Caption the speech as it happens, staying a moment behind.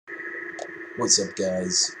What's up,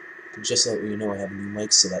 guys? Just to let you know, I have a new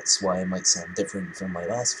mic, so that's why I might sound different from my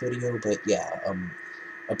last video, but yeah,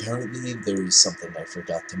 apparently there's something I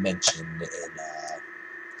forgot to mention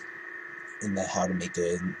in the how to make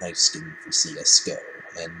a nice skin for CSGO,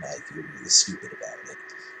 and I feel really stupid about it.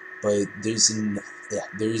 But there's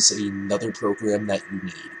another program that you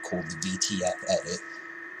need called VTF Edit.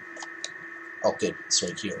 Oh good, it's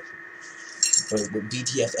right here. But what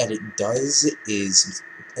VTF Edit does is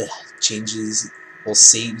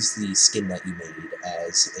saves the skin that you made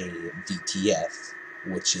as a VTF,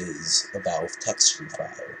 which is a Valve texture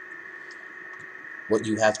file. What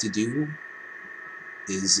you have to do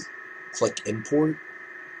is click import.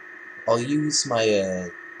 I'll use my,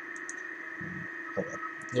 hold on.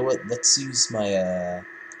 You know what, let's use my,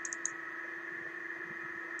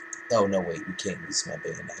 oh no wait, we can't use my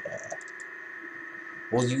bayonet,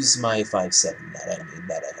 we'll use my 5.7 that I made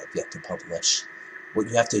that I have yet to publish. What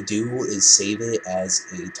you have to do is save it as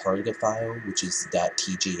a target file, which is the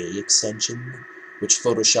 .tga extension, which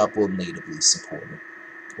Photoshop will natively support.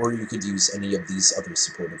 Or you could use any of these other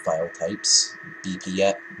supported file types: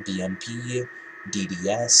 BMP,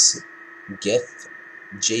 DDS, GIF,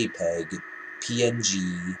 JPEG,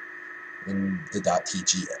 PNG, and the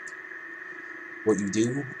 .tga. What you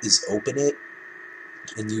do is open it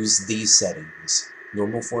and use these settings: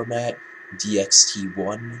 normal format,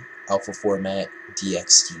 DXT1, alpha format,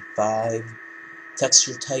 DXT5,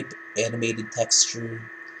 texture type, animated texture.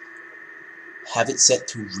 Have it set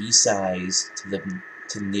to resize to the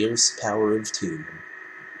nearest power of 2,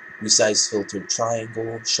 resize filter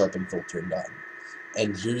triangle, sharpen filter none.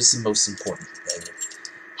 And here's the most important thing: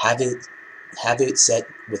 have it set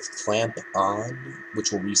with clamp on,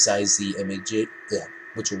 which will resize the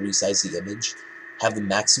image. Have the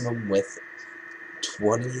maximum width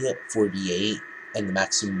 2048 and the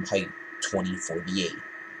maximum height 2048,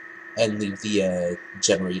 and leave the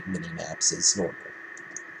generate minimaps as normal.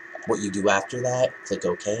 What you do after that, click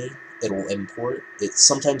OK. It'll import.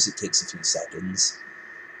 Sometimes it takes a few seconds,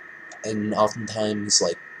 and oftentimes,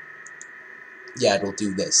 it'll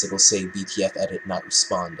do this. It'll say VTF edit not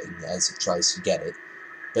responding as it tries to get it.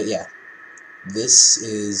 But yeah, this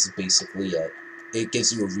is basically it. It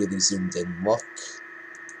gives you a really zoomed in look,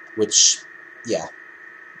 which, yeah.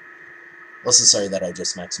 Also, sorry that I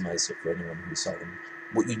just maximized it for anyone who saw them.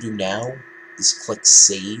 What you do now is click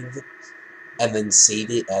save, and then save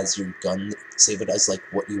it as your gun. Save it as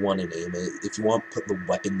what you want to name it. If you want, put the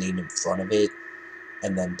weapon name in front of it,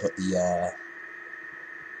 and then put the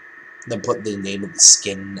name of the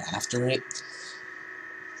skin after it.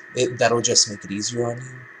 That'll just make it easier on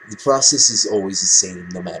you. The process is always the same,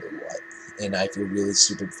 no matter what, and I feel really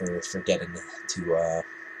stupid for forgetting to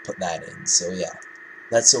put that in. So yeah,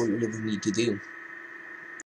 that's all you really need to do.